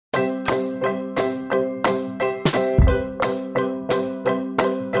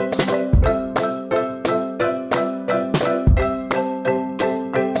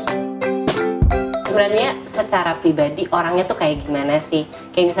secara pribadi orangnya tuh kayak gimana sih?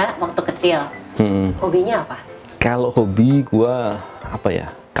 Kayak misalnya waktu kecil, hobinya apa? Kalau hobi gua apa ya?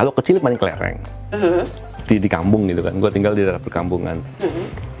 Kalau kecil main kelereng. Di kampung gitu kan. Gua tinggal di daerah perkampungan.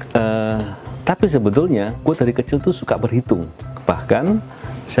 Tapi sebetulnya gue dari kecil tuh suka berhitung. Bahkan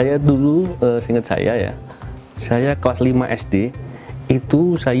saya dulu, seingat saya ya, saya kelas 5 SD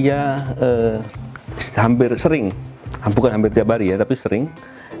itu saya hampir sering, bukan hampir tiap hari ya, tapi sering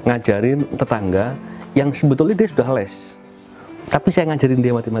ngajarin tetangga yang sebetulnya dia sudah les, tapi saya ngajarin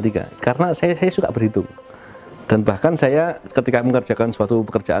dia matematika karena saya suka berhitung. Dan bahkan saya ketika mengerjakan suatu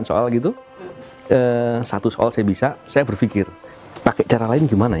pekerjaan soal gitu, satu soal saya bisa, saya berpikir pakai cara lain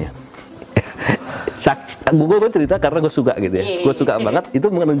gimana ya. Gue cerita karena gue suka gitu ya, gue suka banget, itu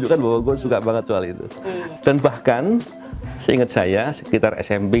menunjukkan bahwa gue suka banget soal itu. Dan bahkan seingat saya sekitar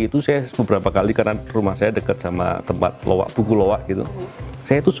SMP itu saya beberapa kali, karena rumah saya dekat sama tempat buku lowak gitu,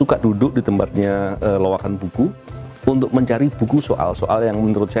 saya itu suka duduk di tempatnya lowakan buku untuk mencari buku soal yang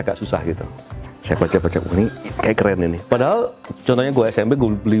menurut saya agak susah gitu. Saya baca-baca, ini kayak keren ini. Padahal contohnya gue SMP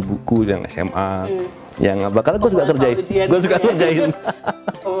gue beli buku yang SMA, yang apa, karena gue suka kerjain.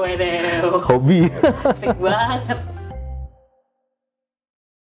 Hobi. Asik banget.